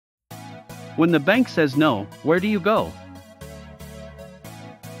When the bank says no, where do you go?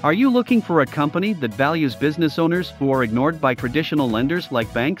 Are you looking for a company that values business owners who are ignored by traditional lenders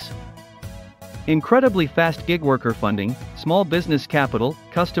like banks? Incredibly fast gig worker funding, small business capital,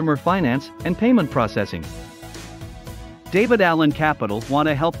 customer finance, and payment processing. David Allen Capital want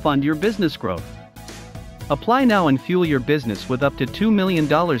to help fund your business growth. Apply now and fuel your business with up to $2 million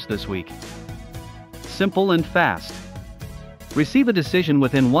this week. Simple and fast. Receive a decision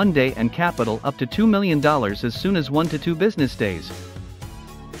within 1 day and capital up to $2 million as soon as 1 to 2 business days.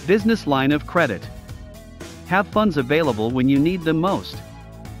 Business line of credit. Have funds available when you need them most.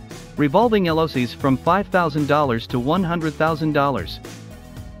 Revolving LOCs from $5,000 to $100,000.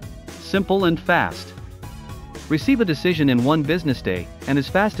 Simple and fast. Receive a decision in 1 business day, and as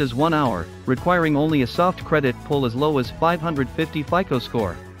fast as 1 hour, requiring only a soft credit pull as low as 550 FICO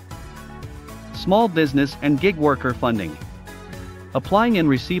score. Small business and gig worker funding. Applying and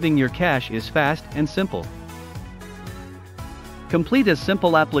receiving your cash is fast and simple. Complete a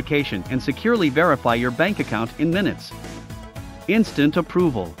simple application and securely verify your bank account in minutes. Instant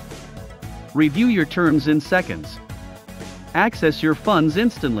approval. Review your terms in seconds. Access your funds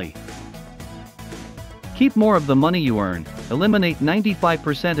instantly. Keep more of the money you earn, eliminate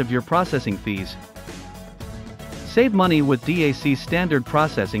 95% of your processing fees. Save money with DAC standard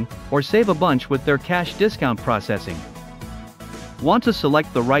processing, or save a bunch with their cash discount processing. Want to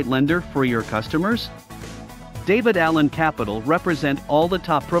select the right lender for your customers? David Allen Capital represent all the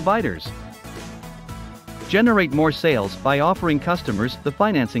top providers. Generate more sales by offering customers the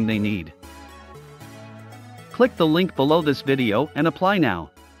financing they need. Click the link below this video and apply now.